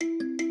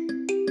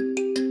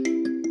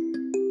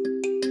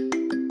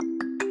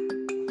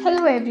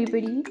Hello,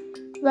 everybody.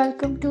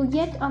 Welcome to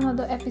yet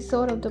another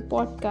episode of the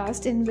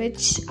podcast in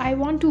which I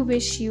want to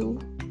wish you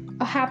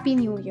a happy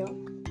new year.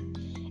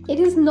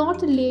 It is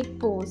not a late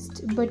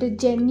post, but a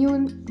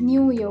genuine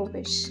new year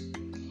wish.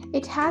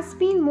 It has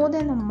been more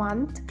than a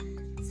month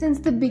since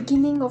the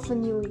beginning of a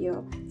new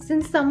year,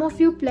 since some of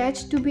you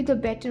pledged to be the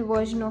better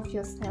version of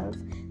yourself,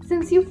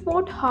 since you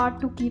fought hard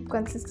to keep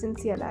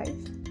consistency alive.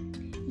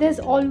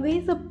 There's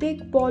always a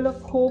big ball of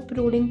hope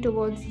rolling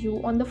towards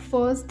you on the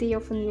first day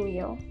of a new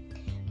year.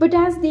 But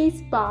as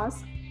days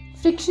pass,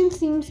 friction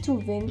seems to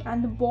win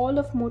and the ball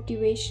of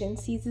motivation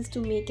ceases to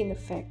make an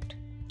effect.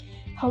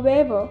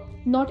 However,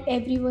 not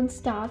everyone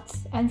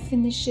starts and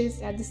finishes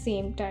at the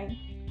same time.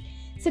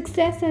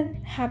 Success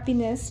and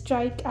happiness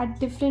strike at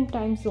different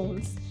time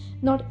zones.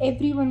 Not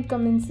everyone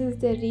commences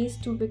their race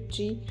to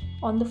victory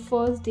on the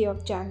first day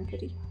of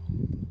January.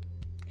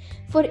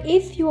 For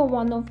if you are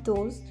one of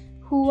those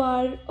who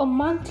are a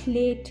month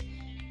late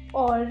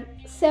or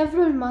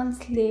several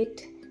months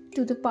late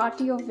to the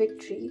party of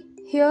victory,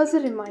 here's a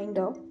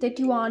reminder that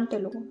you aren't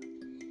alone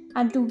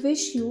and to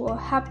wish you a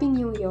happy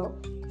new year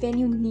when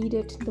you need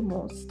it the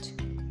most.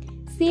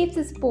 Save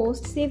this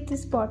post, save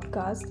this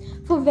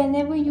podcast for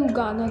whenever you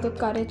garner the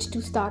courage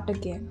to start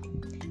again.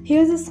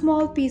 Here's a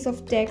small piece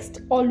of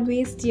text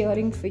always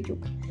cheering for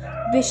you,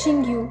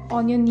 wishing you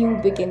on your new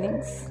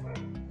beginnings.